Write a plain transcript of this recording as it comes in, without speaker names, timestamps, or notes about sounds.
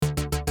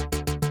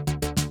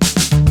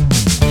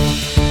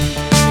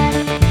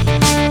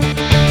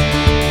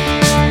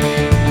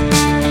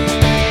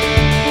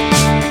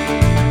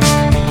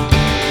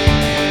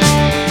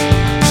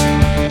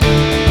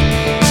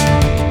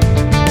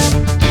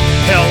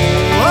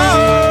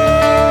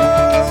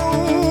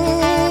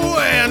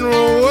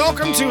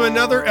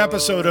another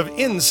episode of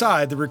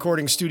Inside the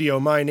Recording Studio.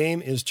 My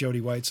name is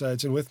Jody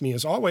Whitesides, and with me,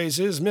 as always,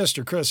 is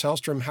Mr. Chris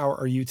Hellstrom. How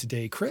are you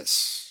today,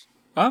 Chris?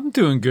 I'm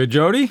doing good,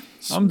 Jody.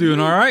 Sweet. I'm doing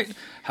all right.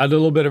 Had a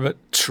little bit of a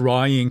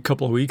trying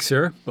couple of weeks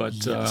here, but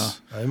yes,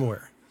 I'm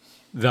aware.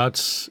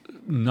 That's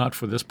not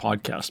for this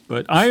podcast,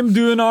 but I'm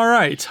doing all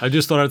right. I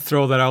just thought I'd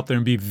throw that out there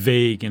and be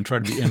vague and try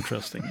to be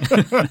interesting.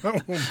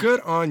 Well,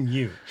 good on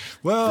you.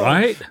 Well,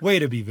 right? Way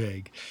to be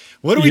vague.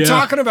 What are we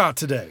talking about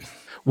today?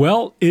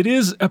 Well, it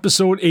is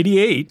episode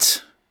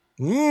 88.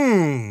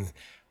 That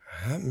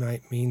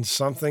might mean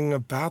something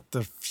about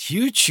the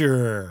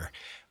future,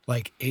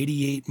 like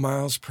 88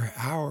 miles per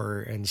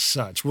hour and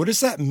such. What does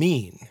that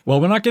mean?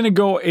 Well, we're not going to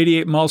go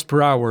 88 miles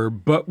per hour,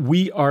 but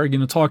we are going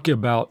to talk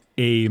about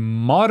a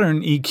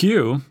modern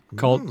EQ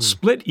called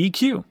split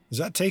EQ. Is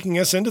that taking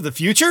us into the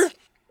future?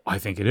 I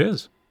think it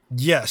is.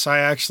 Yes, I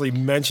actually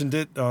mentioned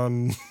it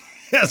on...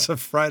 as a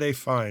Friday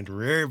find,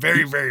 very,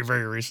 very, very,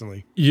 very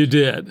recently. You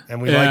did.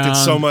 And we liked it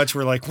so much,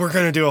 we're like, we're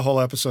going to do a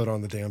whole episode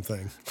on the damn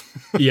thing.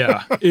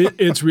 Yeah,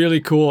 it's really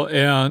cool.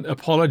 And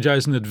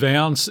apologize in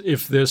advance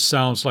if this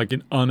sounds like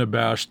an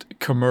unabashed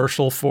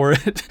commercial for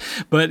it,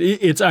 but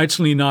it's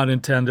actually not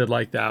intended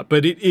like that.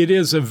 But it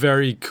is a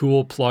very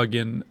cool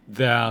plugin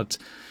that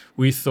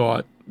we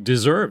thought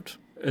deserved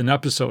an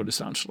episode,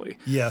 essentially.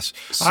 Yes.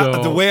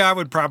 So, the way I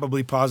would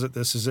probably posit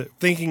this is that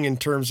thinking in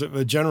terms of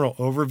a general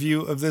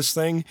overview of this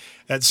thing,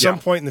 at some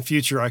point in the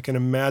future, I can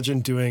imagine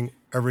doing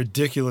a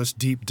ridiculous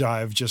deep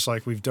dive just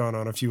like we've done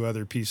on a few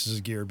other pieces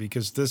of gear,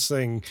 because this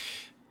thing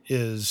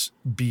is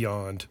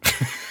beyond.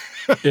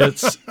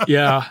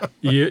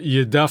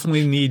 You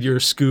definitely need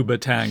your scuba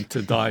tank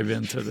to dive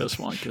into this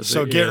one.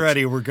 So get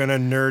ready. We're going to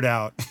nerd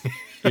out.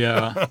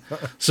 Yeah.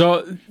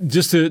 So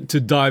just to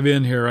dive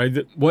in here,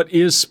 right? What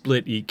is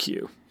split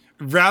EQ?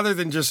 Rather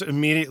than just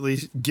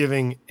immediately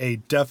giving a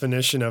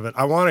definition of it,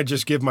 I want to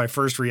just give my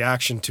first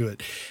reaction to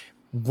it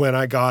when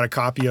I got a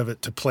copy of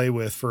it to play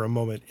with for a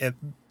moment. And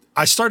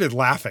I started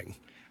laughing.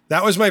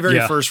 That was my very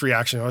first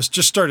reaction. I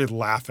just started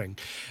laughing.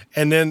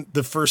 And then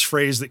the first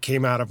phrase that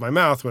came out of my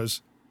mouth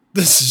was,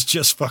 "This is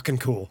just fucking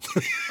cool."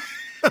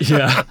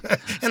 Yeah.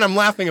 And I'm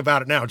laughing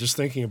about it now, just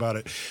thinking about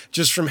it,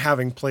 just from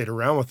having played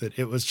around with it.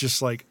 It was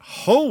just like,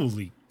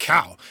 holy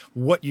cow,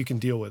 what you can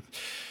deal with.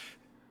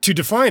 To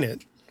define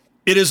it,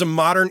 it is a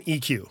modern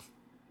EQ.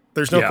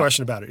 There's no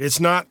question about it. It's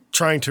not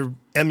trying to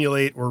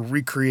emulate or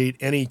recreate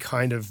any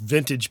kind of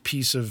vintage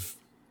piece of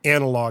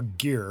analog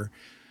gear.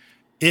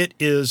 It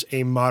is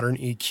a modern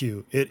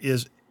EQ. It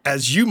is,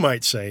 as you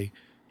might say,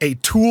 a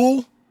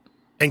tool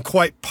and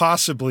quite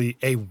possibly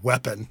a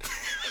weapon.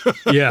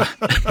 Yeah.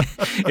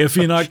 If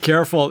you're not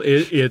careful,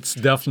 it's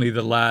definitely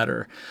the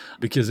latter,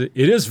 because it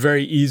is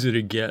very easy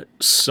to get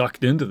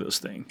sucked into this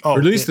thing. Oh, or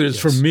at least it is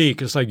for me,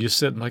 because like you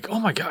sit and like, oh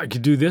my God, I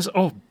could do this.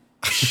 Oh,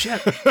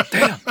 shit,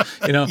 damn.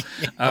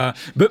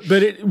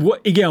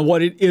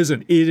 What it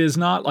isn't, it is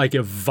not like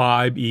a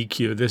vibe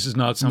EQ. This is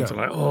not something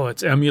like, oh,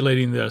 it's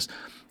emulating this.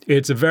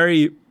 It's a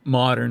very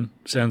modern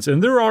sense.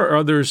 And there are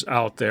others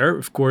out there,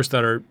 of course,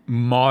 that are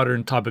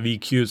modern type of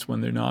EQs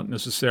when they're not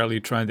necessarily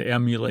trying to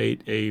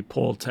emulate a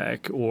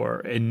Pultec or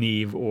a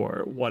Neve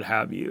or what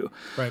have you.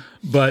 Right.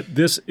 But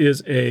this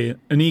is an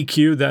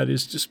EQ that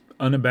is just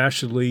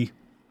unabashedly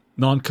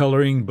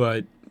non-coloring,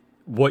 but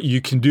what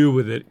you can do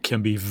with it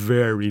can be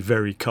very,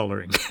 very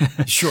coloring.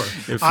 Sure.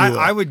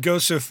 I would go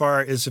so far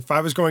as if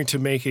I was going to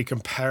make a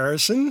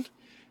comparison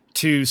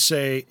to,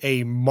 say,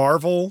 a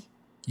Marvel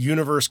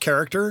Universe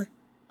character,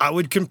 I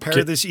would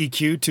compare this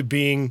EQ to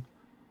being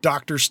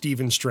Dr.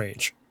 Stephen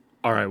Strange.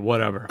 All right,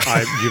 whatever.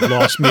 You've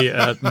lost me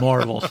at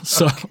Marvel.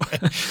 So,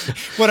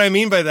 what I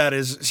mean by that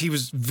is he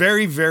was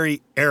very,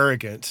 very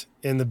arrogant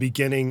in the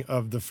beginning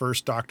of the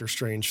first Doctor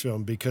Strange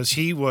film because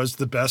he was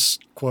the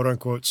best, quote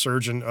unquote,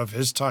 surgeon of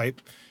his type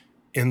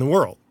in the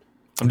world.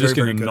 I'm just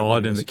going to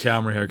nod in the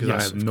camera here because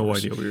I have no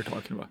idea what you're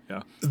talking about.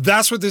 Yeah,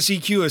 that's what this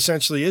EQ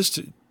essentially is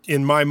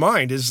in my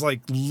mind, is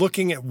like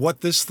looking at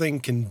what this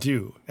thing can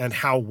do and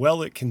how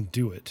well it can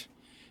do it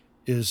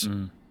is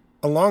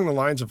along the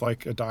lines of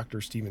like a Dr.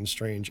 Stephen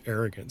Strange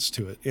arrogance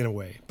to it in a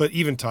way. But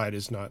Eventide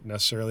is not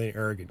necessarily an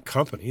arrogant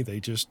company. They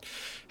just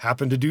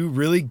happen to do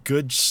really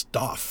good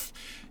stuff.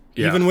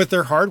 Yeah. Even with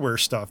their hardware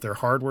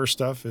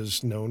stuff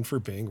is known for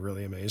being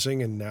really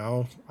amazing. And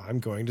now I'm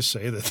going to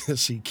say that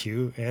this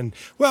EQ and,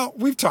 well,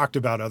 we've talked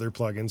about other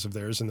plugins of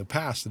theirs in the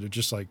past that are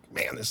just like,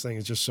 man, this thing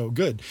is just so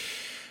good.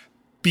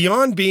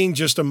 Beyond being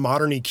just a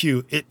modern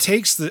EQ, it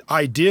takes the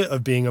idea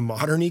of being a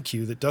modern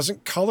EQ that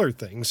doesn't color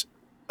things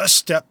a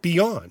step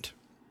beyond.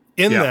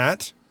 In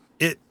that,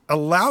 it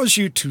allows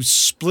you to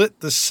split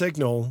the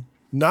signal,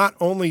 not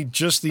only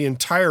just the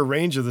entire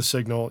range of the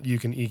signal you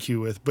can EQ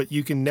with, but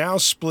you can now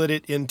split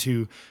it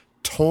into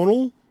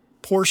tonal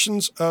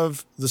portions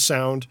of the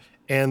sound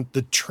and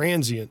the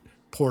transient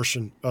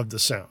portion of the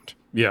sound.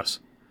 Yes.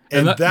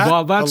 And that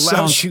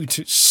allows you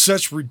to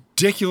such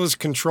ridiculous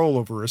control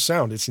over a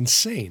sound. It's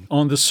insane.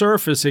 On the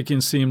surface, it can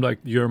seem like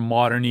your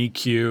modern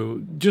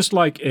EQ, just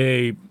like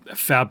a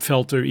Fab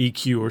Filter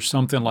EQ or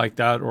something like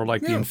that, or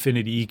like the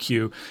Infinity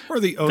EQ. Or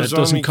the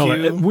Ozone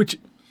EQ.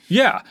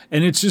 Yeah,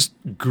 and it's just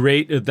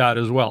great at that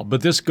as well.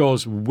 But this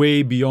goes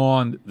way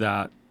beyond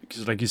that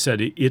because, like you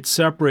said, it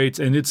separates,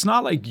 and it's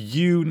not like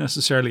you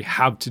necessarily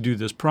have to do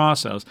this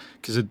process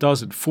because it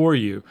does it for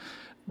you,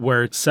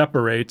 where it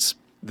separates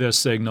the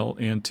signal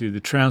into the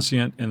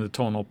transient and the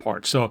tonal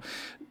part. So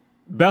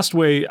best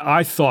way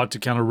I thought to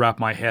kind of wrap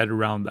my head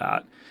around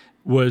that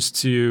was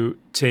to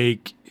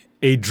take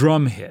a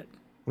drum hit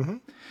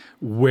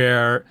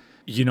where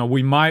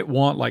we might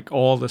want like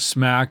all the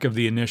smack of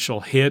the initial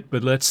hit,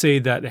 but let's say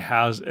that it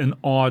has an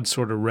odd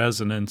sort of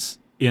resonance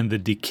in the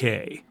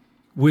decay.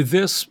 With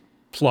this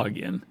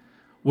plugin,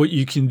 what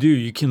you can do,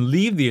 you can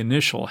leave the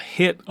initial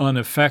hit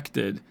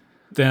unaffected,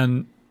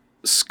 then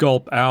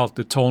sculpt out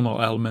the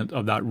tonal element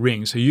of that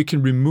ring. So you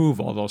can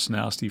remove all those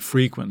nasty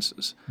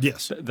frequencies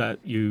that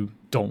you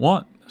don't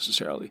want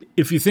necessarily.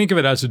 If you think of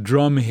it as a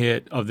drum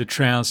hit of the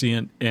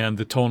transient and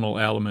the tonal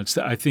elements,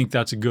 I think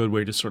that's a good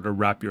way to sort of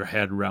wrap your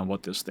head around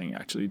what this thing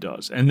actually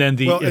does. And then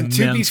the and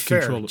to be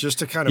fair, just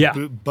to kind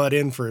of butt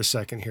in for a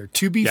second here,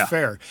 to be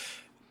fair,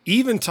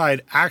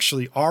 Eventide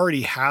actually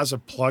already has a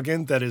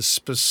plugin that is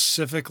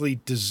specifically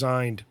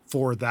designed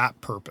for that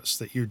purpose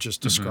that you're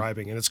just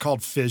describing, and it's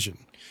called Fission.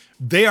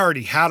 They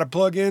already had a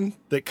plugin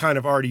that kind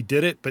of already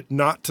did it, but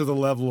not to the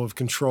level of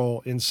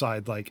control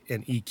inside like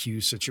an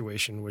EQ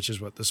situation, which is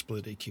what the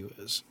split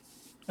EQ is.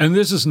 And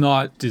this is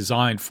not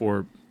designed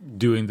for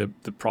doing the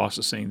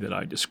processing that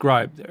I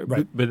described there.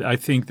 Right. But I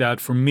think that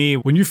for me,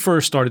 when you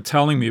first started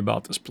telling me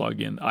about this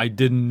plugin, I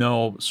didn't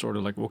know sort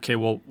of like, okay,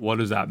 well, what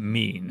does that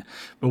mean?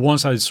 But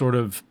once I sort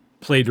of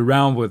played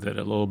around with it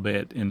a little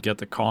bit and get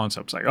the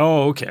concepts, like,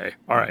 oh, okay,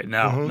 all right,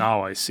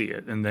 now I see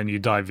it. And then you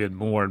dive in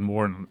more and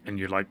more, and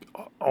you're like,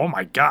 oh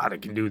my God, I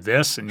can do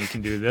this, and you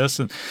can do this.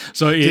 And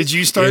so did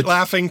you start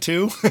laughing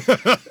too?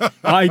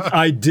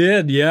 I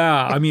did,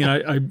 yeah. I mean,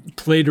 I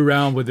played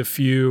around with a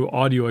few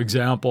audio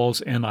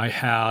examples, and I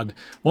had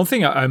one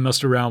thing I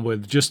messed around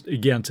with, just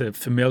again to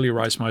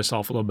familiarize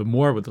myself a little bit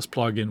more with this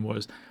plugin,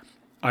 was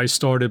I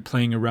started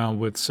playing around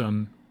with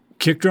some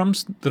kick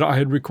drums that I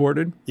had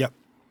recorded. Yep.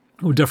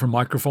 With different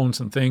microphones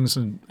and things,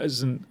 and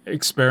as an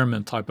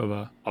experiment type of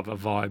a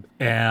vibe.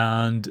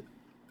 And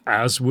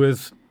as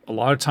with a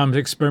lot of times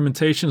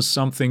experimentation,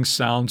 something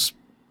sounds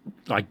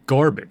like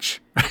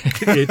garbage.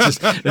 It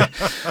just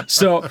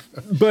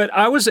but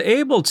I was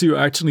able to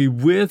actually,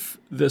 with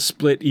the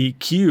split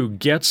EQ,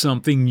 get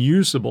something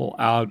usable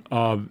out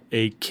of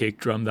a kick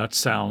drum that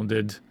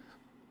sounded.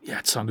 Yeah,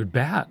 it sounded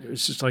bad. It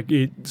was just like,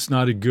 it's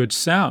not a good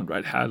sound, right?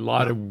 It had a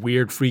lot of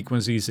weird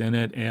frequencies in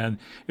it, and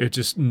it's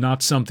just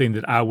not something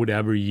that I would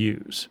ever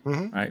use,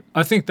 right?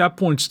 I think that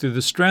points to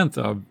the strength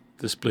of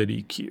the split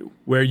EQ,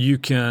 where you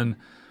can,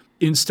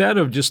 instead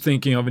of just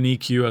thinking of an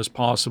EQ as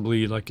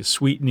possibly like a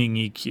sweetening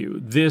EQ,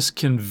 this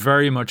can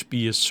very much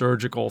be a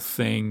surgical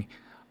thing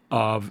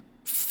of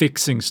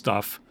fixing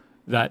stuff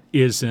that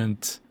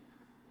isn't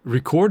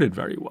recorded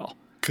very well.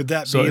 Could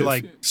that be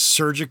like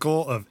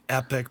surgical of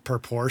epic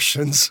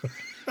proportions?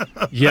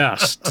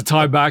 Yes, to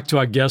tie back to,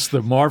 I guess,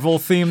 the Marvel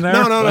theme there?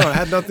 No. It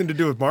had nothing to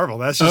do with Marvel.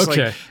 That's just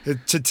like,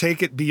 to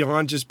take it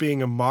beyond just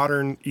being a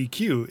modern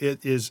EQ,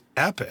 it is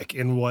epic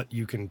in what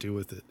you can do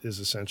with it, is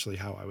essentially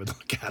how I would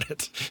look at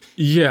it.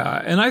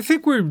 Yeah, and I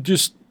think we're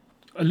just,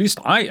 at least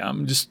I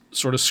am, just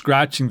sort of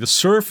scratching the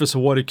surface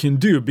of what it can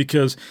do,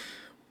 because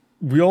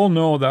we all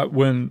know that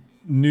when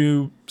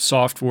new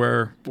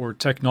software or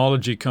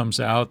technology comes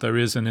out, there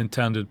is an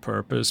intended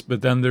purpose,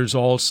 but then there's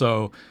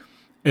also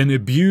an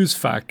abuse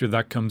factor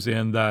that comes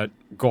in that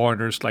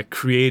garners like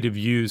creative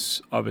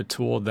use of a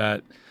tool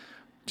that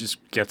just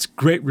gets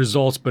great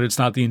results, but it's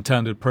not the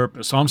intended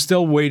purpose. So I'm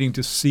still waiting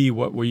to see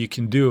what you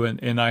can do.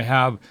 And I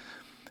have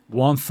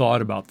one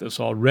thought about this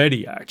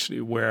already,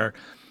 actually, where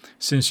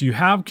since you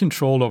have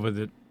control over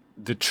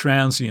the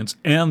transients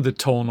and the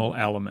tonal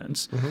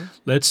elements,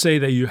 let's say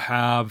that you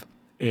have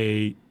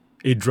a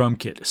drum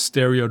kit, a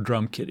stereo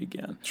drum kit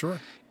again. Sure.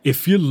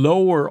 If you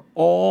lower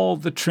all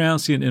the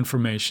transient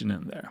information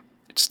in there,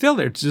 it's still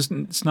there.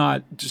 It's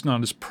not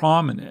as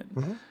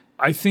prominent.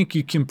 I think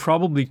you can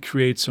probably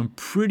create some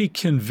pretty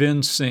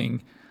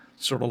convincing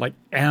sort of like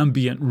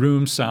ambient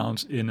room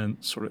sounds in a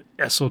sort of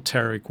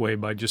esoteric way,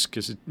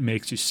 because it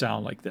makes you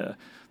sound like the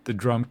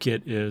drum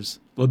kit is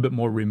a little bit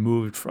more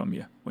removed from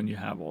you when you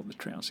have all the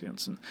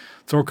transients, and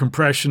throw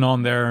compression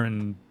on there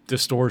and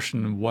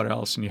distortion and what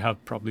else, and you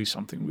have probably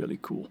something really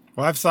cool.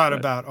 Well, I've thought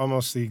about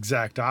almost the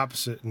exact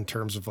opposite in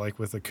terms of like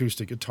with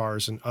acoustic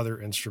guitars and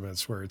other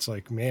instruments, where it's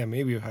like, man,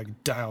 maybe if I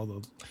could dial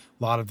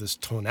a lot of this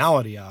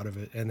tonality out of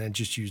it and then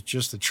just use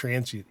just the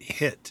transient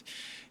hit,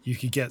 you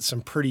could get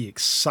some pretty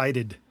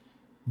excited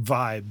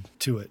vibe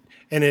to it.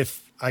 And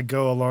if I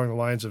go along the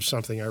lines of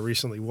something I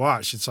recently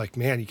watched, it's like,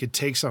 man, you could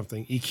take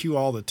something, EQ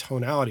all the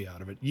tonality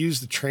out of it,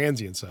 use the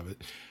transients of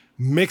it,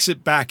 mix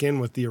it back in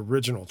with the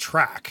original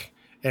track,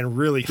 and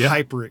really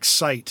hyper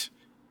excite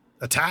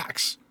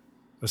attacks,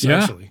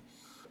 essentially.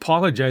 Yeah.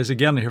 Apologize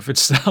again if it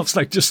sounds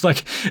like just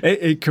like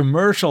a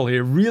commercial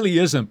here. It really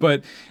isn't.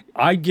 But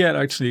I get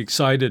actually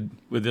excited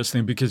with this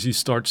thing because you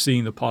start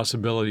seeing the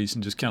possibilities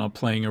and just kind of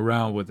playing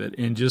around with it.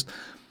 And just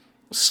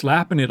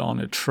slapping it on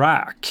a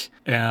track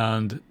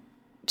and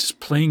just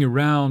playing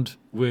around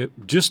with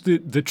just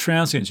the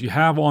transients. You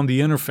have on the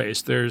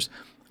interface, there's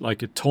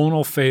like a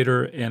tonal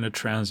fader and a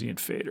transient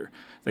fader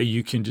that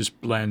you can just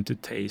blend to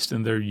taste,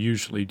 and they're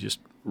usually just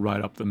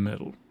right up the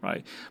middle,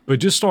 right? But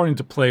just starting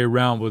to play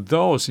around with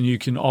those, and you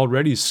can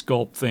already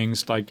sculpt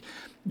things like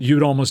you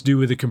would almost do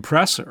with a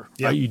compressor,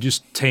 right? You're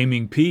just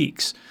taming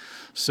peaks.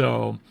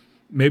 So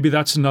maybe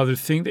that's another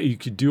thing that you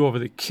could do over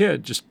the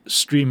kit, just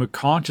stream of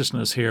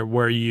consciousness here,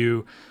 where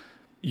you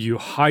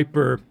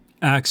hyper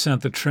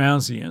accent the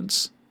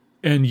transients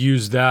and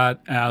use that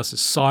as a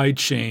side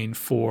chain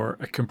for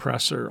a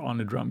compressor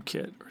on a drum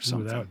kit or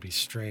something. Ooh, that would be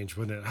strange,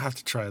 wouldn't it? I have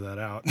to try that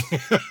out.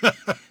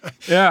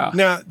 Yeah.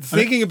 Now,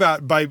 thinking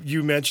about by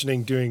you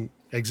mentioning doing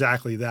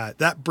exactly that,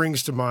 that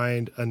brings to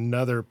mind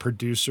another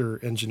producer,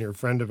 engineer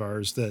friend of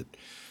ours that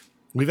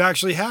we've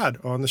actually had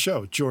on the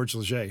show, George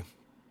Leger.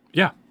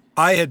 Yeah.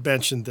 I had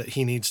mentioned that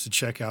he needs to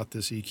check out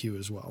this EQ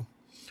as well.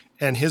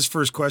 And his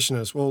first question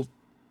is, well,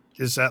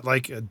 is that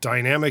like a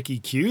dynamic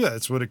EQ?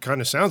 That's what it kind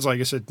of sounds like.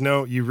 I said,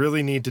 no, you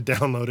really need to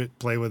download it,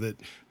 play with it,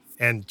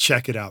 and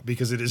check it out,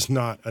 because it is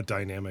not a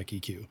dynamic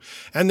EQ.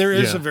 And there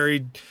is a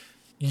very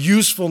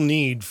useful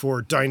need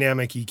for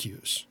dynamic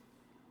EQs.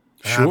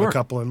 I have a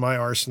couple in my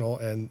arsenal,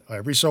 and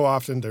every so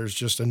often there's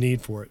just a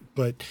need for it.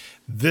 But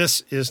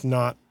this is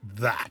not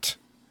that,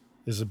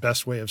 is the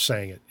best way of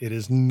saying it. It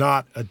is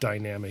not a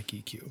dynamic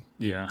EQ.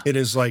 Yeah. It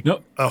is like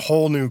a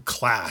whole new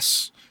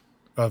class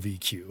of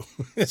EQ.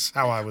 Is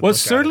how I would look at it. Well,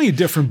 it's certainly a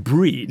different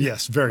breed.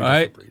 Yes, very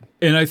different breed.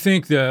 And I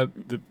think the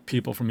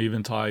people from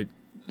Eventide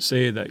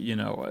say that, you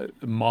know,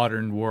 a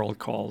modern world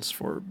calls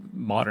for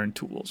modern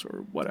tools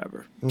or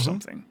whatever,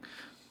 something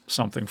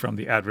from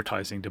the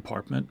advertising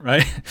department,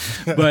 right?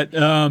 But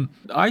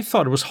I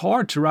thought it was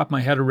hard to wrap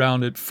my head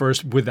around it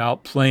first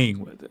without playing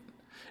with it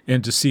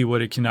and to see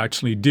what it can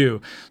actually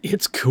do.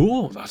 It's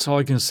cool. That's all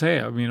I can say.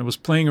 I mean, I was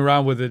playing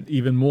around with it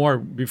even more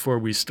before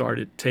we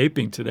started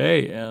taping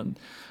today, and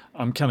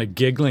I'm kind of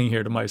giggling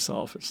here to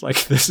myself. It's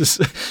like, this is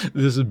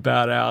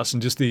badass,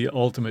 and just the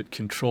ultimate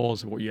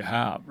controls of what you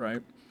have,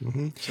 right?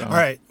 Mm-hmm. So. All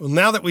right. Well,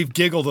 now that we've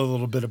giggled a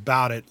little bit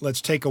about it,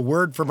 let's take a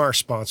word from our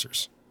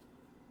sponsors.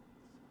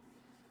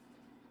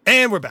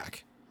 And we're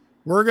back.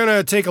 We're going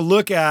to take a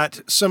look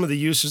at some of the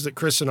uses that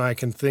Chris and I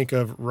can think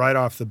of right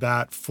off the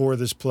bat for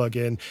this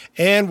plugin.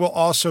 And we'll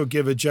also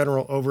give a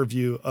general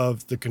overview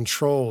of the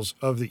controls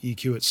of the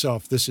EQ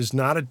itself. This is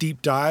not a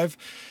deep dive,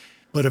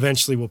 but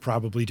eventually we'll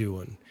probably do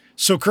one.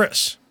 So,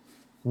 Chris,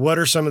 what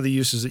are some of the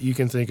uses that you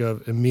can think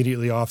of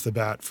immediately off the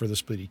bat for the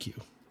split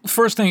EQ?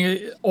 First thing,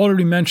 I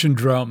already mentioned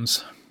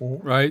drums,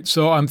 right?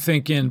 So I'm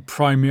thinking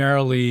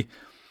primarily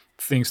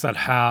things that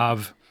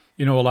have,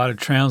 you know, a lot of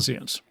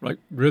transients, like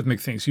rhythmic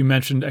things. You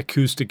mentioned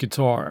acoustic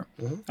guitar.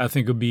 I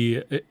think would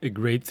be a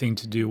great thing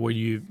to do, where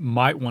you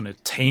might want to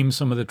tame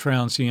some of the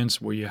transients,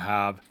 where you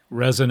have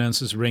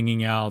resonances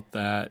ringing out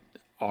that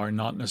are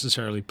not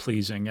necessarily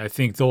pleasing. I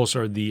think those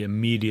are the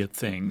immediate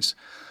things.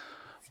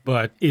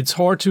 But it's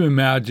hard to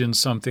imagine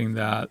something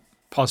that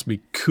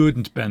possibly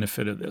couldn't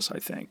benefit of this, I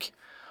think.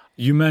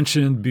 You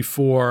mentioned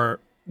before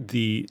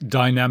the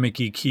dynamic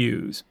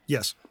EQs.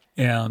 Yes.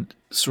 And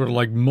sort of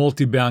like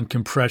multi-band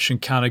compression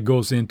kind of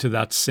goes into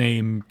that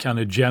same kind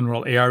of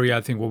general area,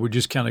 I think, where we're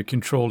just kind of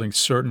controlling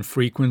certain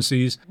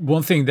frequencies.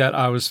 One thing that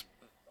I was,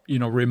 you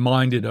know,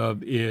 reminded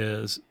of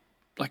is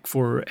like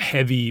for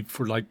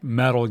like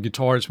metal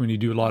guitars, when you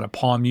do a lot of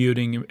palm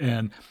muting,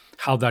 and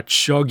how that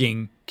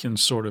chugging can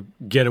sort of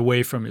get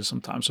away from you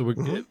sometimes. So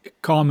a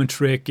common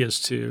trick is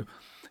to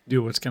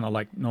do what's kind of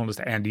like known as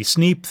the Andy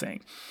Sneap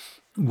thing,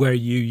 where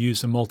you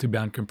use a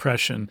multi-band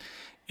compression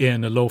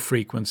in a low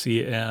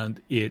frequency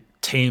and it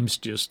tames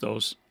just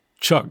those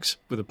chugs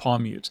with the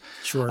palm mutes.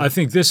 Sure. I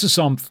think this is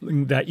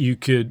something that you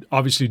could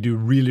obviously do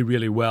really,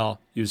 really well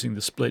using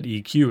the split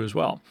EQ as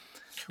well.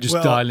 Just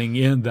dialing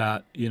in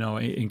that, you know,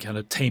 and kind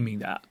of taming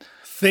that.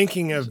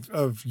 Thinking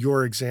of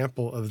your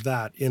example of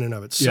that in and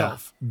of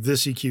itself,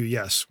 this EQ,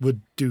 yes,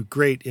 would do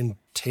great in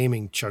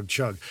taming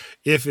chug.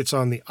 If it's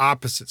on the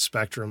opposite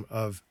spectrum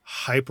of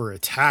hyper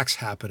attacks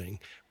happening,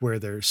 where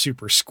they're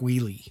super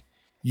squealy,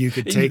 you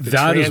could take the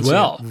that transient as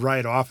well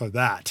right off of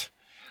that,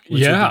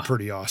 which would be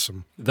pretty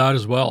awesome. That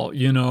as well.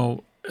 You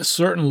know, a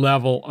certain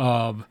level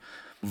of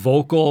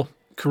vocal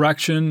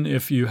correction,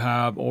 if you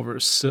have over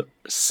a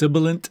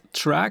sibilant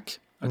track.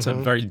 That's a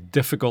very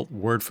difficult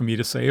word for me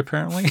to say,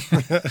 apparently.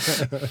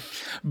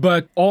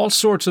 But all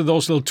sorts of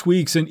those little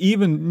tweaks, and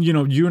even, you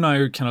know, you and I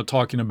are kind of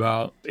talking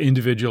about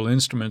individual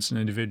instruments and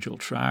individual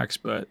tracks,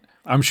 but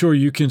I'm sure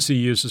you can see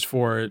uses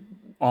for it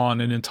on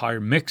an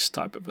entire mix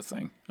type of a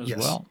thing as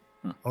well.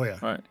 Oh, yeah.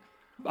 Right.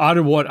 Out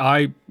of what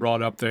I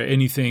brought up there,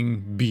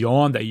 anything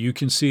beyond that you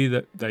can see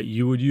that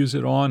you would use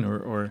it on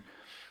or?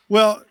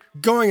 Well,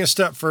 going a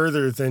step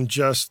further than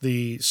just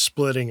the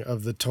splitting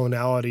of the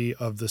tonality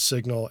of the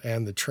signal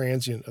and the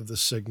transient of the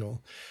signal,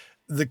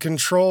 the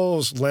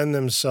controls lend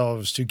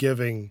themselves to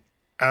giving,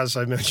 as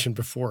I mentioned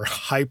before,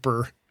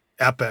 hyper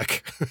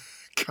epic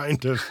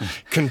kind of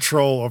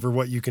control over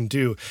what you can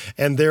do.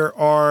 And there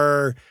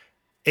are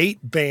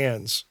 8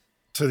 bands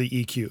to the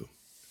EQ.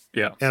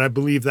 Yeah. And I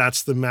believe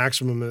that's the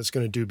maximum that it's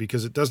going to do,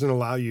 because it doesn't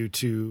allow you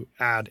to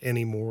add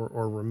any more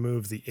or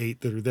remove the 8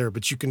 that are there,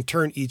 but you can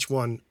turn each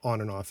one on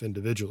and off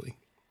individually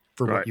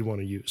for what you want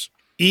to use.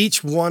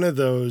 Each one of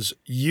those,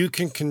 you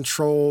can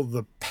control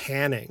the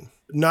panning.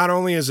 Not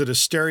only is it a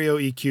stereo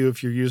EQ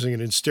if you're using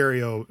it in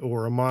stereo,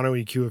 or a mono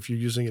EQ if you're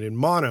using it in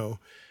mono,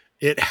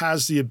 it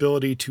has the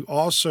ability to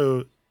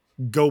also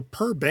go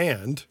per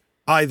band,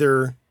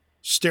 either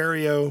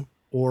stereo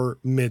or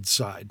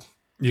mid-side.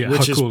 Yeah,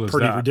 which how is cool is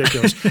pretty that?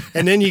 ridiculous.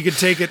 And then you could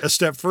take it a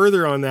step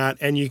further on that,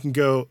 and you can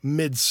go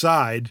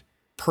mid-side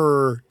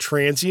per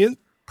transient,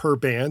 per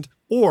band,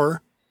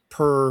 or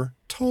per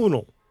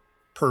tonal,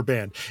 per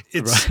band.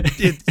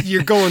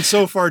 You're going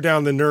so far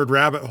down the nerd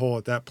rabbit hole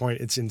at that point.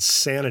 It's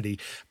insanity.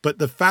 But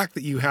the fact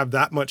that you have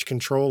that much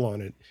control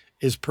on it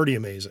is pretty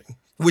amazing,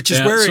 which is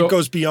where it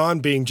goes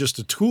beyond being just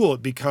a tool.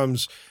 It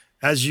becomes,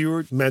 as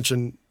you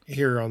mentioned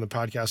here on the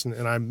podcast,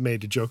 and I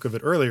made a joke of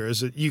it earlier,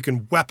 is that you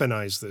can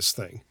weaponize this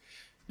thing.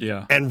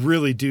 Yeah. And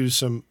really do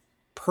some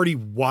pretty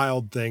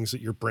wild things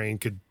that your brain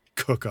could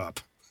cook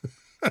up.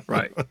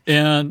 Right.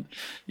 And,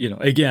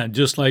 again,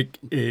 just like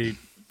a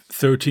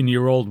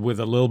 13-year-old with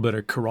a little bit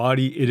of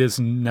karate, it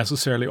isn't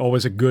necessarily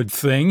always a good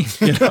thing.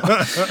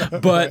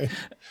 But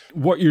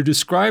what you're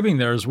describing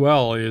there as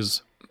well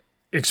is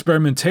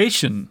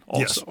experimentation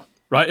also. Yes.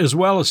 Right? As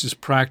well as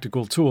just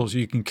practical tools.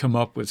 You can come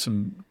up with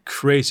some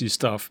crazy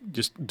stuff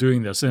just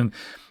doing this. And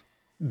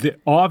the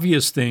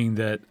obvious thing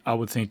that I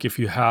would think, if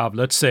you have,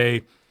 let's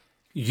say,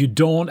 you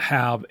don't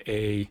have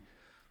an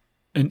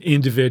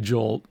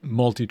individual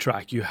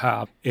multi-track. You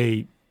have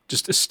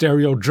just a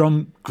stereo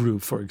drum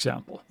groove, for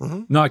example.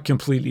 Not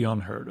completely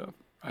unheard of,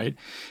 right?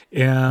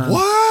 And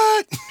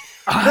what?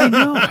 I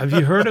know. Have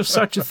you heard of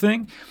such a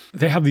thing?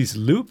 They have these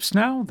loops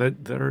now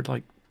that are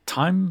like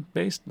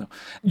time-based. No.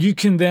 You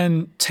can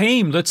then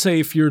tame, let's say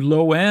if your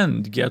low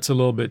end gets a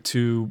little bit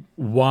too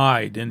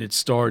wide and it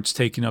starts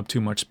taking up too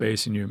much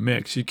space in your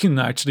mix, you can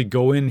actually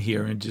go in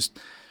here and just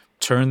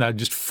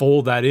just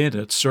fold that in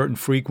at certain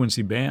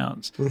frequency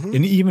bands,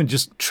 and even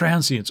just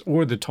transients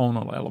or the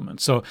tonal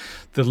elements. So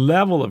the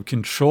level of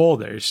control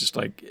there is just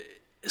like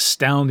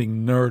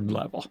astounding nerd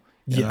level.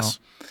 You know?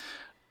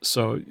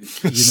 So,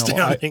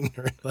 astounding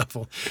nerd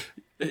level.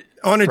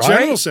 On a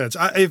general sense,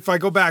 if I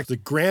go back, the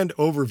grand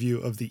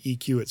overview of the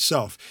EQ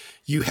itself,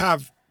 you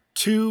have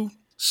 2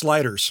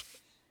 sliders.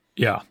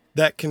 Yeah.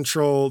 That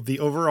control the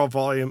overall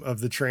volume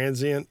of the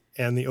transient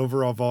and the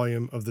overall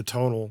volume of the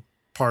tonal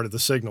part of the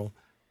signal.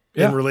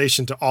 In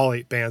relation to all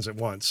 8 bands at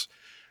once.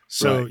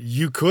 So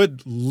you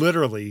could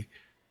literally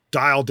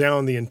dial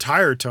down the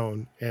entire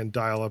tone and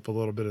dial up a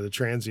little bit of the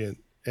transient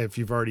if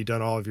you've already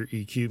done all of your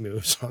EQ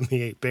moves on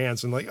the 8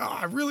 bands and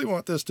I really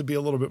want this to be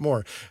a little bit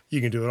more. You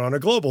can do it on a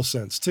global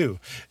sense too.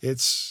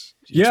 It's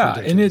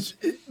ridiculous.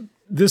 And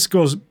this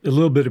goes a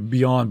little bit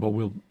beyond what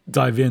we'll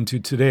dive into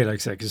today, like I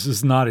said, because this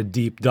is not a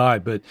deep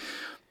dive, but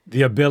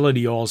the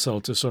ability also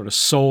to sort of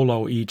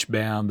solo each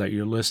band that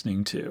you're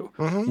listening to,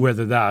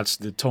 whether that's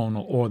the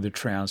tonal or the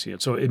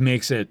transient. So it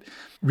makes it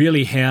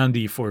really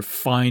handy for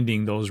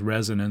finding those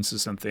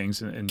resonances and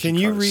things. Can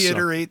you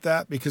reiterate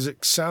that? Because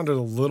it sounded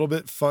a little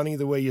bit funny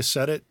the way you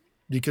said it.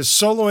 Because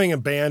soloing a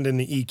band in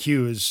the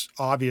EQ is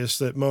obvious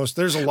that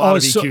there's a lot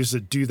of EQs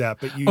that do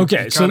that, but you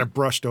kind of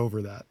brushed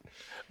over that.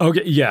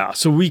 Okay, yeah.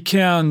 So we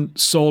can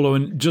solo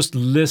and just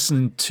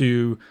listen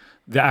to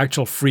the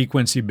actual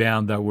frequency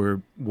band that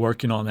we're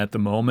working on at the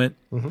moment.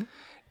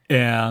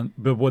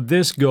 But what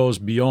this goes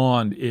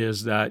beyond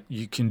is that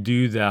you can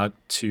do that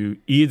to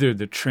either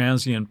the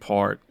transient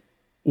part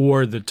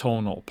or the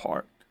tonal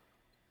part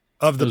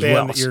of the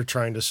band that you're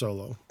trying to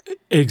solo.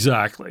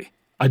 Exactly.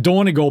 I don't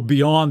want to go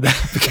beyond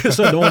that because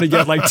I don't want to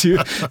get like too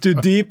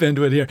deep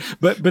into it here.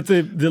 But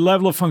the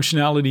level of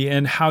functionality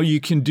and how you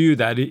can do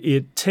that,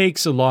 it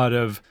takes a lot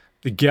of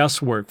the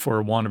guesswork, for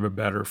want of a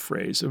better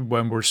phrase,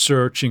 when we're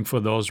searching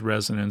for those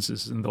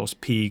resonances and those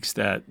peaks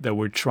that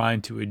we're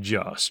trying to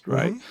adjust,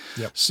 right?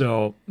 Yep.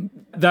 So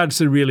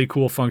that's a really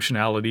cool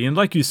functionality. And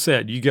like you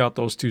said, you got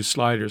those 2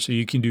 sliders, so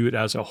you can do it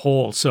as a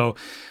whole. So,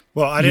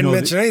 well, I didn't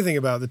mention anything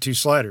about the 2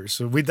 sliders.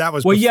 So that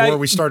was before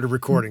we started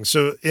recording.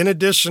 So in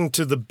addition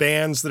to the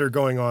bands that are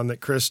going on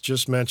that Chris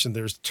just mentioned,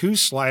 there's 2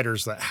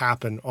 sliders that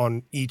happen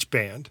on each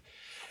band.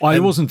 Well, I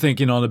wasn't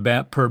thinking on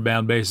a per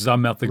band basis. I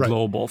meant the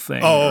global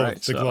thing.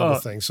 The global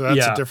thing. So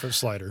that's a different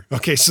slider.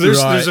 Okay, so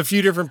there's a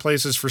few different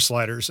places for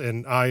sliders,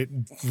 and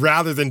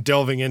rather than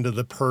delving into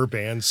the per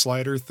band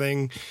slider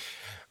thing,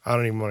 I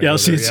don't even want to go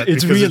there yet.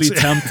 It's really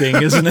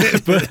tempting, isn't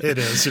it? But it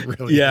is. It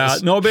really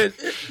is. No, but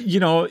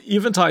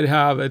Eventide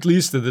have, at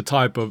least the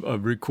type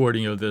of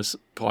recording of this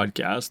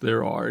podcast,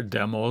 there are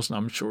demos, and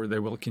I'm sure they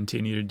will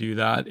continue to do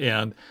that.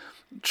 And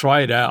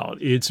try it out.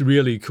 It's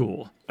really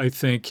cool. I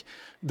think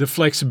the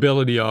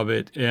flexibility of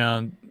it,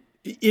 and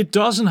it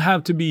doesn't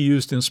have to be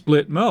used in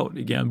split mode.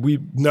 Again,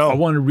 I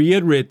want to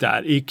reiterate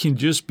that. It can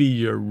just be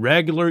your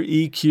regular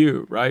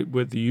EQ, right,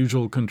 with the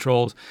usual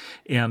controls,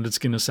 and it's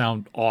going to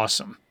sound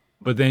awesome.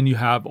 But then you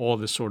have all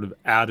this sort of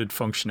added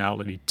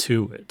functionality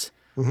to it,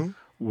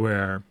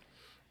 where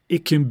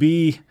it can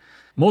be,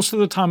 most of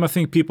the time I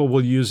think people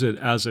will use it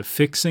as a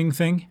fixing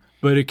thing,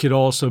 but it could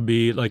also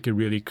be like a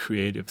really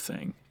creative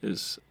thing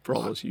is for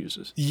all those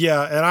uses.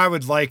 Yeah, and I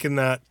would liken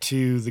that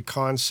to the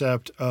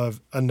concept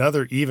of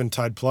another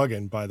Eventide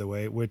plugin, by the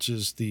way, which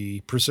is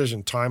the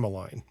Precision Time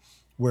Align,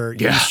 where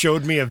you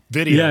showed me a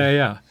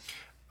video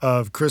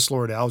of Chris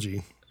Lord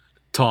Alge.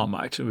 Tom,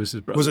 actually, was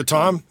his brother. Was it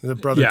Tom? The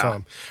brother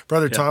Tom.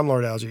 Brother Tom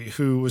Lord Alge,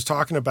 who was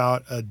talking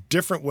about a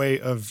different way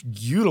of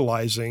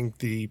utilizing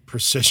the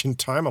Precision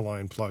Time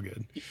Align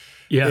plugin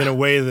in a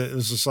way that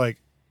was just like,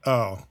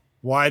 oh,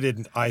 why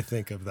didn't I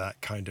think of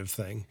that kind of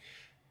thing?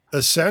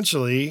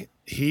 Essentially,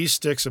 he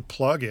sticks a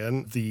plug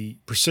in, the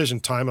Precision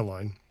Time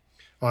Align,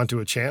 onto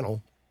a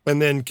channel and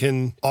then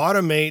can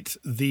automate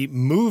the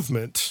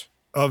movement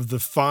of the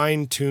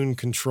fine-tuned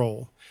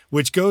control,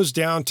 which goes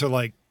down to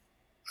like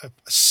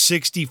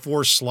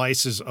 64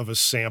 slices of a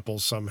sample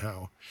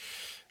somehow,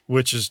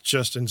 which is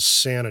just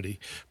insanity.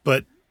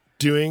 But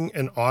doing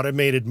an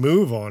automated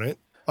move on it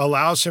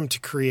allows him to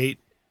create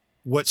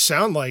what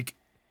sound like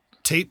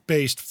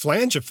tape-based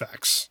flange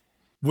effects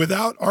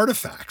without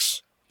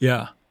artifacts.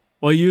 Yeah.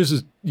 Well, he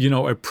uses,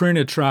 a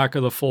printed track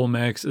of the full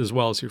mix as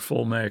well as your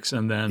full mix,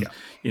 and then,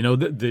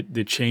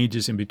 the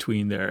changes in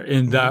between there.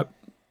 And that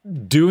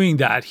doing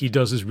that, he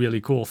does this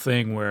really cool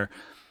thing where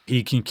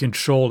he can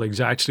control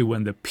exactly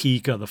when the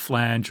peak of the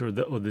flange or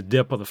the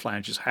dip of the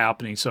flange is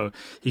happening. So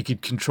he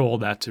could control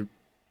that to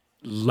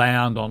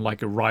land on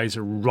like a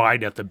riser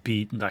right at the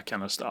beat and that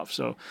kind of stuff.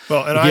 So,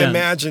 well, and again, I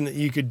imagine that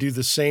you could do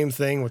the same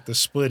thing with the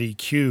split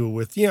EQ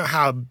with,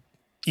 how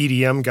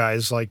EDM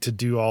guys like to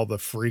do all the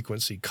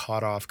frequency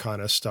cutoff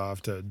kind of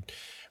stuff to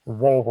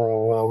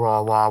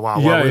open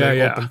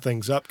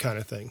things up kind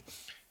of thing.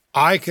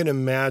 I can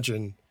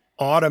imagine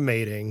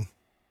automating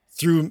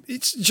through,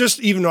 it's just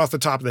even off the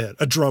top of the head,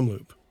 a drum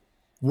loop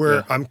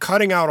where I'm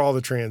cutting out all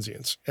the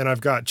transients and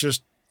I've got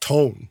just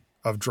tone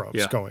of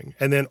drums going,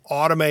 and then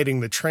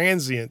automating the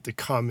transient to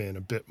come in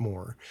a bit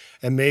more,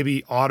 and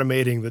maybe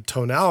automating the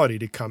tonality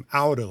to come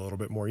out a little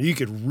bit more. You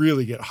could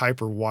really get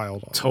hyper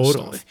wild on this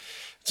stuff.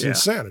 It's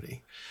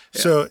insanity.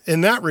 Yeah. So in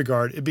that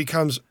regard, it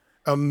becomes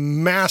a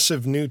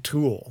massive new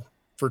tool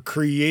for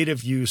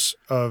creative use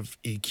of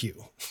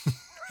EQ.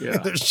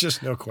 There's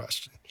just no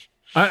question.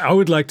 I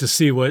would like to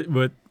see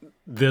what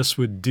this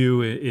would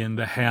do in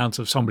the hands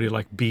of somebody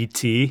like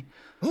BT,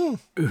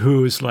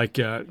 who's like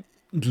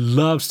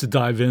loves to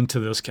dive into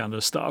this kind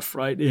of stuff,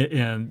 right?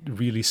 And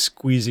really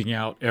squeezing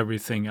out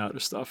everything out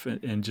of stuff,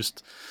 and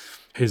just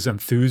his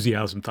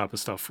enthusiasm type of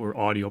stuff for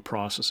audio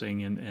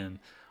processing and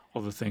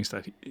all the things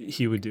that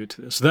he would do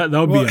to this. So that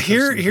would be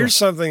interesting. Here's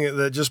something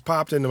that just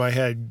popped into my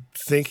head,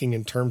 thinking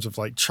in terms of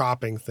like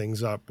chopping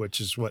things up,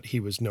 which is what he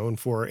was known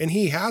for. And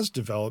he has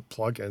developed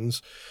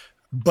plugins,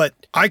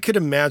 but I could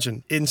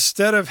imagine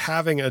instead of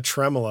having a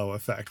tremolo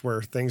effect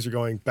where things are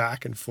going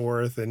back and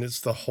forth and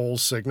it's the whole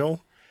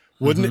signal,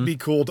 wouldn't it be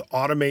cool to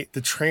automate the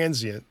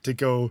transient to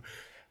go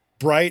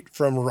bright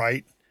from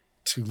right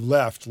to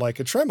left like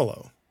a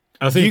tremolo?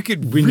 I think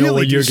we know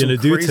what you're going to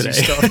do today.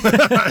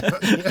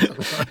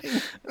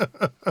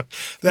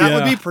 That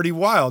would be pretty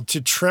wild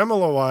to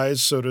tremoloize,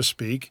 so to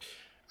speak,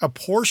 a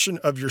portion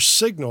of your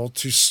signal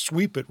to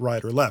sweep it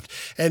right or left.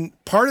 And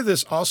part of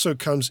this also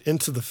comes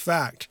into the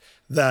fact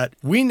that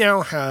we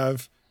now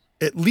have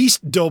at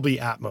least Dolby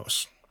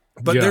Atmos,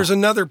 but there's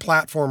another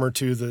platform or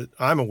two that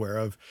I'm aware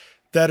of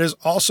that is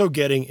also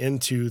getting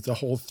into the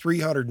whole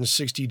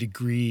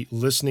 360-degree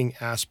listening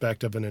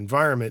aspect of an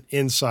environment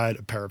inside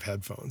a pair of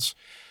headphones.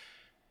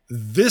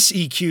 This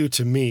EQ,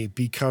 to me,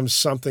 becomes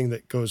something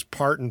that goes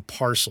part and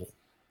parcel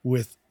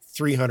with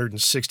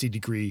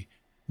 360-degree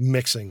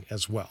mixing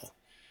as well.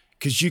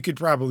 Because you could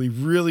probably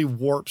really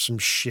warp some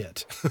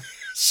shit,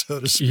 so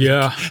to speak,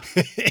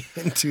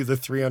 into the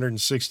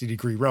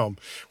 360-degree realm,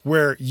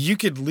 where you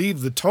could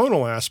leave the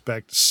tonal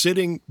aspect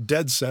sitting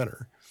dead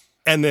center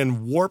and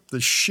then warp the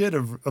shit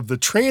of the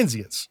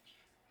transients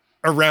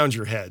around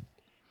your head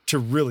to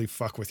really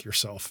fuck with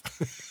yourself.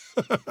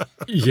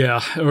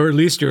 Or at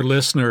least your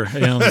listener.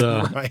 And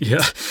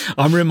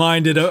I'm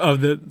reminded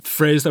of the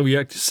phrase that we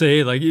like to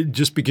say, like,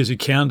 just because you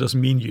can doesn't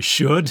mean you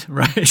should,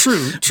 right?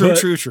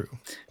 True.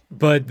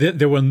 But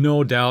there will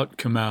no doubt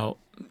come out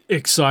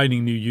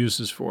exciting new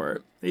uses for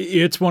it.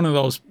 It's one of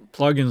those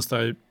plugins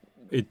that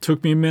it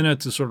took me a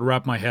minute to sort of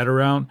wrap my head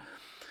around,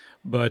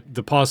 but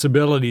the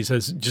possibilities,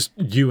 as just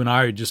you and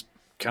I are just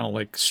kind of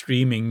like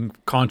streaming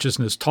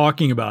consciousness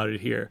talking about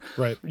it here.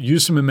 Right.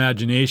 Use some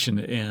imagination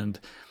and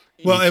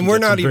we're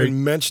not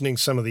even mentioning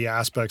some of the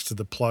aspects to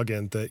the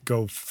plugin that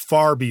go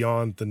far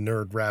beyond the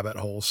nerd rabbit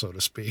hole, so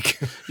to speak.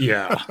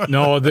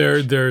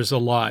 There's a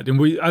lot.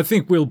 And I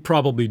think we'll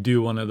probably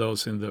do one of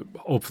those in the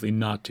hopefully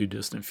not too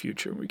distant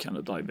future. We kind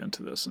of dive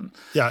into this.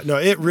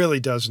 It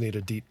really does need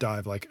a deep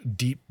dive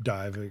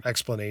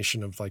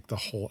explanation of like the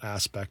whole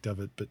aspect of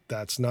it, but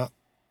that's not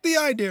the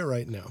idea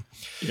right now.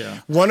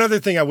 Yeah. One other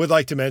thing I would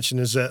like to mention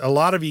is that a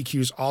lot of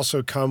EQs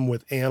also come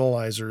with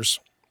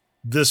analyzers.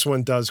 This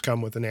one does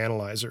come with an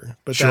analyzer,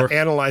 but that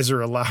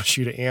analyzer allows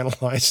you to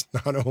analyze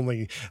not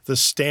only the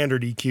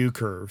standard EQ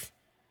curve,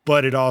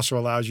 but it also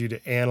allows you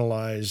to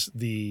analyze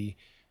the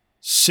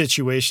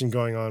situation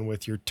going on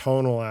with your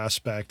tonal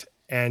aspect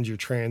and your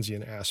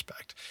transient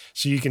aspect.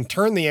 So you can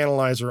turn the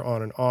analyzer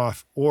on and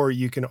off, or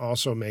you can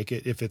also make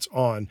it, if it's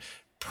on,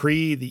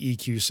 pre the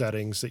EQ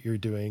settings that you're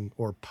doing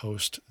or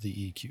post the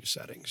EQ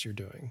settings you're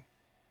doing,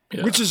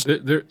 which is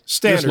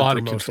standard a lot for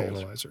of most controls.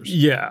 analyzers.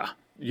 Yeah.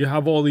 You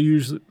have all the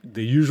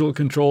usual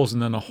controls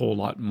and then a whole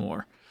lot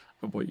more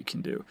of what you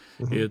can do.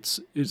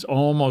 Mm-hmm. It's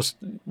almost,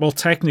 well,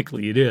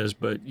 technically it is,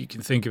 but you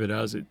can think of it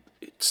as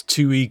it's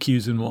 2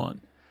 EQs in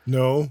one.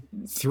 No,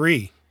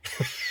 3.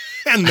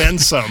 And then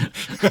some.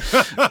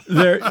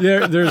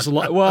 There's a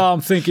lot. Well,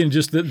 I'm thinking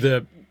just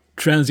the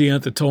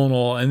transient, the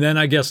tonal, and then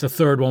I guess the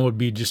third one would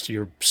be just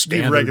your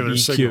standard regular EQ.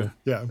 signal.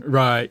 Yeah.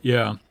 Right.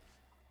 Yeah.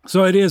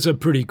 So it is a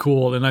pretty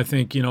cool. And I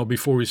think,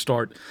 before we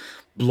start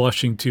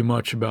blushing too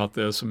much about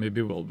this, and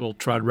maybe we'll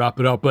try to wrap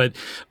it up. But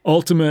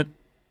ultimate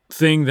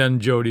thing then,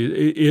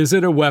 Jody, is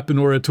it a weapon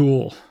or a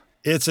tool?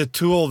 It's a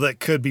tool that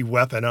could be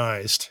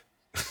weaponized.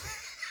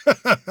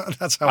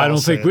 That's how I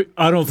don't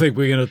think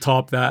we're going to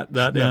top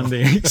that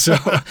ending. So,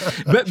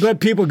 but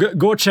people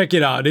go check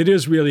it out. It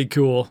is really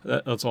cool.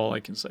 That's all I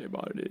can say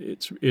about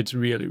it. It's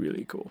really,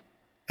 really cool.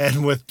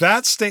 And with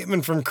that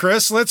statement from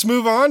Chris, let's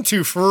move on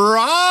to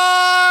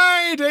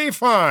Friday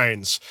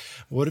Finds.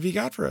 What have you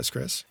got for us,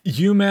 Chris?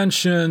 You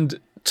mentioned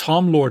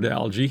Tom Lord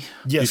Alge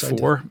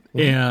before,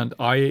 and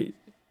I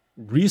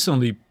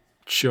recently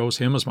chose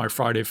him as my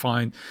Friday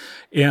Find.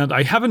 And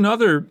I have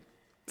another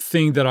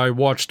thing that I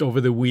watched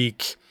over the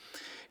week.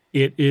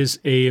 It is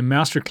a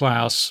mixing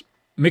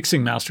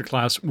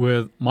masterclass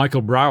with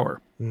Michael Brauer.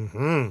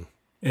 Mm-hmm.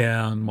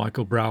 And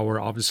Michael Brauer,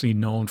 obviously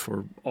known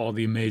for all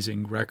the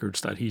amazing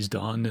records that he's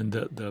done and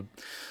the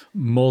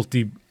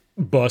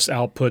multi-bus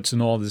outputs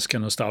and all this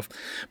kind of stuff.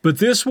 But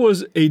this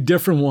was a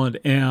different one,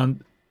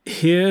 and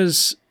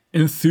his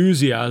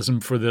enthusiasm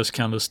for this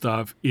kind of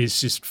stuff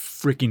is just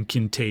freaking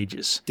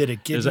contagious. Did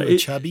it give you a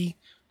chubby?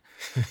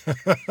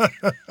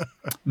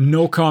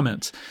 No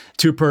comments.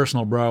 Too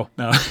personal, bro.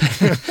 No.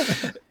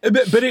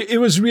 but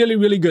it was really,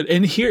 really good.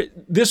 And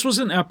this was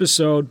an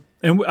episode,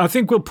 and I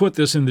think we'll put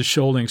this in the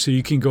show link so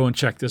you can go and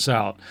check this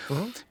out.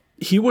 Uh-huh.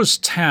 He was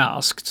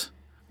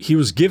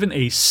given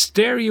a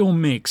stereo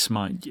mix,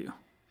 mind you,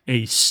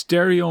 a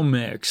stereo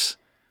mix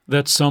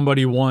that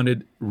somebody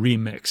wanted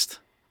remixed.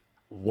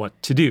 What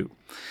to do?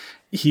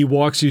 He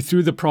walks you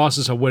through the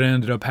process of what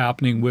ended up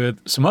happening with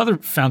some other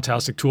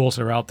fantastic tools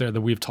that are out there that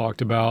we've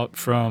talked about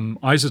from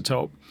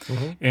iZotope.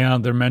 Mm-hmm.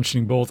 And they're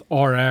mentioning both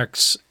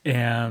RX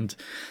and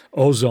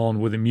Ozone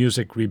with the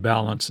music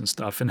rebalance and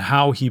stuff, and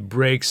how he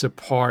breaks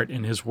apart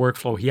in his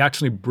workflow. He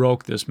actually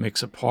broke this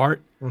mix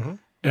apart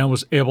and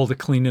was able to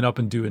clean it up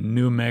and do a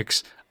new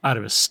mix out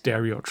of a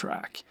stereo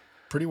track.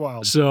 Pretty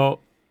wild. So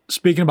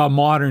speaking about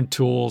modern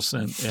tools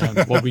and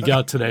what we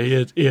got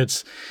today,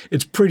 it's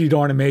pretty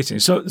darn amazing.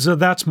 So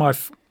that's my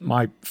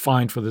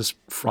find for this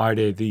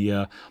Friday,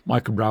 the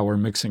Michael Brauer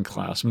mixing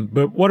class.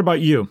 But what about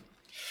you?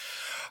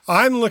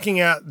 I'm looking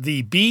at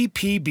the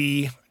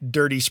BPB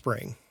Dirty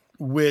Spring,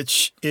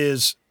 which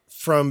is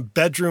from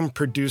Bedroom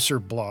Producer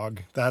Blog.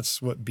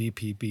 That's what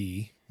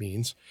BPB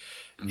means.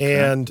 Okay.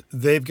 And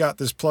they've got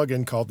this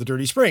plugin called the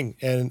Dirty Spring.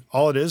 And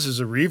all it is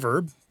a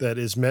reverb that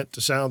is meant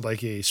to sound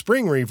like a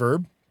spring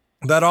reverb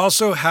that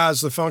also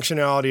has the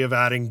functionality of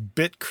adding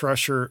Bit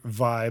Crusher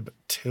vibe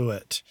to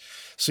it.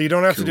 So you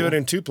don't have to do it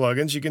in 2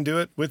 plugins. You can do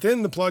it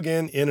within the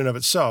plugin in and of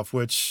itself,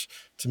 which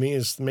to me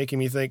is making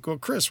me think, well,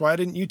 Chris, why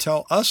didn't you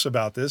tell us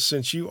about this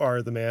since you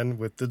are the man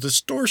with the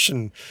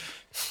distortion?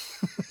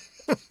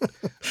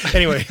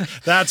 Anyway,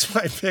 that's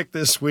my pick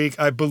this week.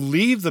 I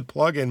believe the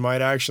plugin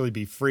might actually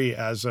be free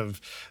as of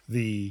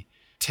the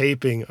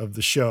taping of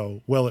the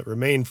show. Will it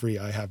remain free?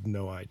 I have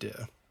no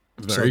idea.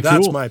 Very so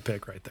that's cool. my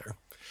pick right there.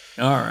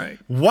 All right.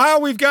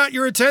 While we've got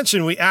your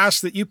attention, we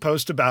ask that you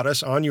post about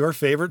us on your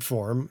favorite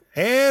forum.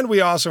 And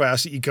we also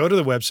ask that you go to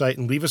the website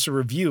and leave us a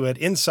review at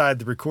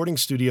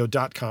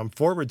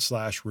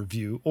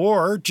insidetherecordingstudio.com/review,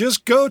 or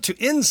just go to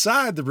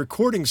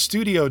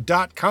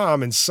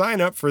insidetherecordingstudio.com and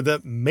sign up for the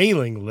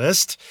mailing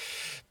list.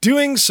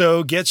 Doing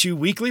so gets you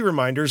weekly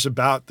reminders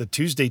about the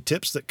Tuesday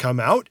tips that come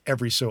out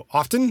every so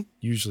often,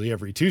 usually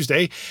every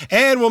Tuesday,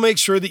 and we'll make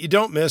sure that you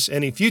don't miss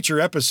any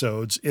future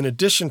episodes. In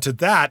addition to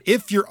that,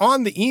 if you're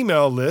on the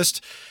email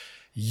list,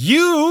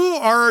 you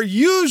are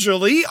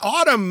usually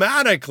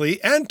automatically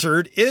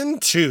entered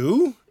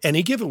into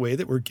any giveaway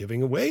that we're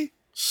giving away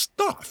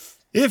stuff.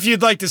 If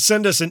you'd like to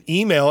send us an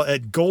email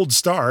at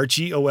goldstar,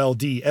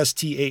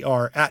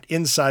 GOLDSTAR, at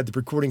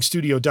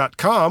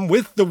insidetherecordingstudio.com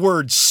with the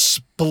word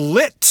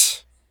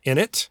split in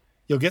it,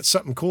 you'll get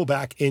something cool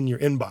back in your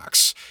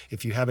inbox.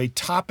 If you have a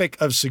topic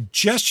of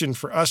suggestion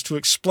for us to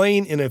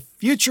explain in a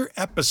future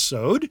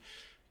episode,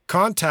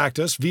 contact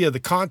us via the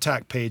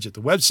contact page at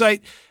the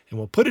website, and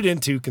we'll put it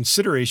into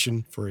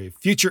consideration for a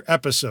future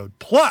episode.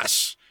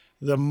 Plus,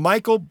 the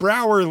Michael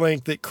Brauer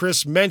link that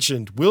Chris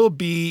mentioned will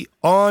be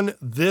on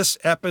this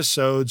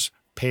episode's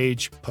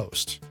page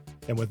post.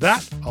 And with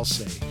that, I'll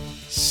say,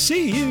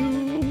 see you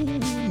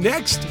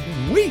next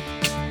week.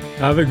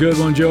 Have a good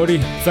one, Jody.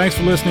 Thanks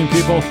for listening,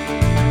 people.